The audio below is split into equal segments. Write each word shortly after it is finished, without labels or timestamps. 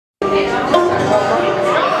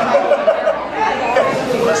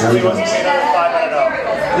Charlie wants to say another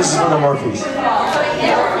 $500. This is for the Murphys.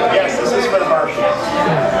 Yes, this is for the Murphys.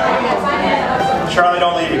 Charlie,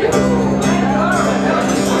 don't leave it.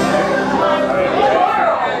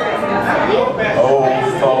 Oh,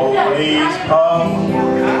 Foley's Pub,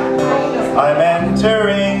 I'm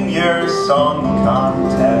entering your song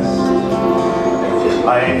contest.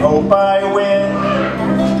 I hope I win.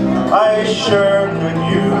 I sure could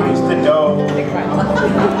use the dough.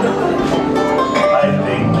 I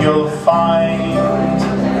think you'll find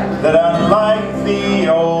that unlike the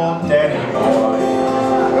old Danny boy,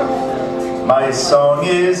 my song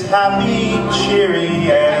is happy,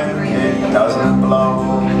 cheery, and it doesn't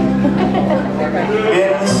blow.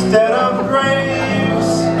 Instead of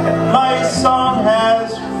graves, my song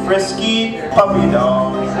has frisky puppy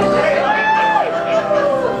dogs.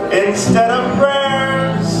 Instead of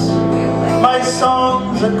prayers, my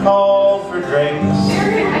song's a call for drinks.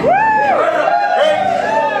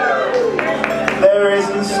 There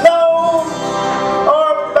isn't snow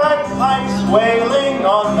or bagpipes wailing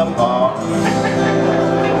on the pond.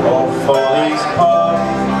 Oh, Foley's Pub,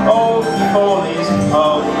 oh, Foley's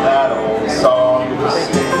Pub, that old song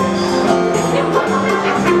sings.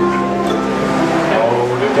 Oh,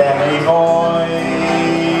 Danny boy,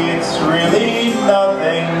 it's really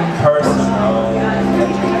nothing personal.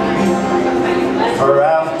 For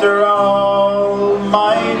after all,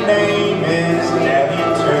 my name is Danny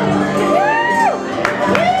too.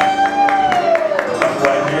 And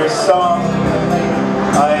when you're sung,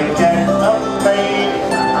 I get a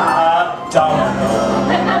faint abdominal.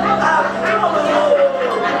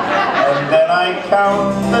 And then I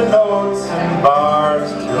count the notes and bars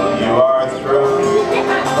till you are through.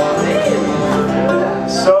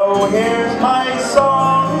 So here's my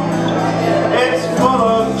song, it's full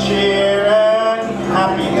of cheer and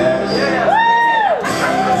happiness.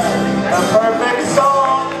 A perfect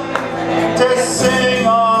song to sing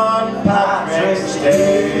on Patrick's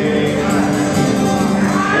Day.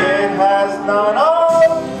 It has none of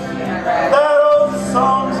that old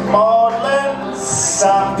song's maudlin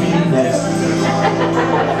sappiness.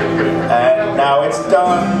 And now it's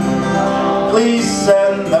done, please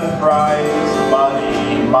send the prize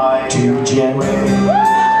money my